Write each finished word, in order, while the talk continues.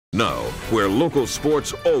Now, where local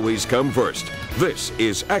sports always come first. This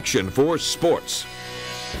is Action Force Sports.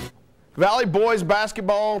 Valley boys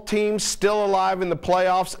basketball teams still alive in the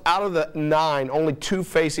playoffs. Out of the 9, only 2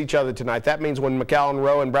 face each other tonight. That means when McAllen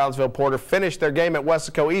Rowe and Brownsville Porter finish their game at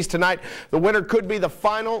Wesco East tonight, the winner could be the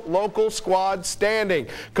final local squad standing.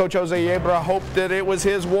 Coach Jose Yebra hoped that it was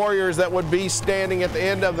his Warriors that would be standing at the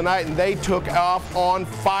end of the night, and they took off on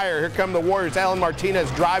fire. Here come the Warriors. Alan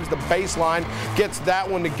Martinez drives the baseline, gets that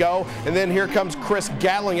one to go, and then here comes Chris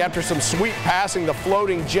Gatling after some sweet passing, the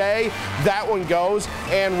floating J. That one goes,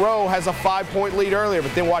 and Rowe has a 5-point lead earlier,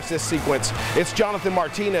 but then watch this sequence. It's Jonathan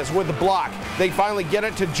Martinez with the block. They finally get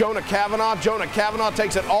it to Jonah Kavanaugh. Jonah Kavanaugh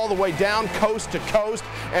takes it all the way down, coast to coast,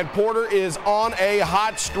 and Porter is on a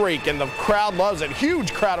hot streak, and the crowd loves it.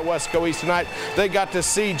 Huge crowd at Wesco East tonight. They got to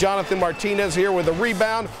see Jonathan Martinez here with a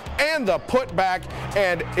rebound and the putback,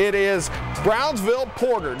 and it is Brownsville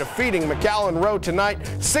Porter defeating McAllen Rowe tonight.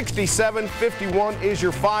 67-51 is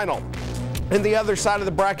your final. And the other side of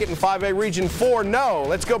the bracket in 5A Region 4, no.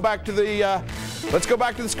 Let's go back to the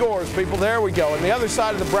scores, people. There we go. And the other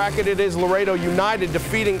side of the bracket, it is Laredo United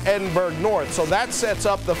defeating Edinburgh North. So that sets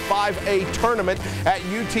up the 5A tournament at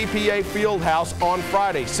UTPA Fieldhouse on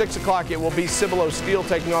Friday. 6 o'clock it will be Cibolo Steel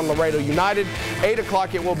taking on Laredo United. 8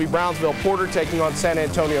 o'clock it will be Brownsville Porter taking on San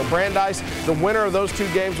Antonio Brandeis. The winner of those 2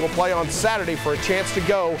 games will play on Saturday for a chance to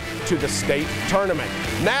go to the state tournament.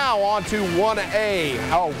 Now on to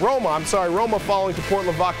 1A. Roma falling to Port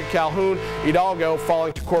Lavaca Calhoun. Hidalgo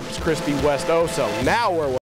falling to Corpus Christi West Oso. Now we're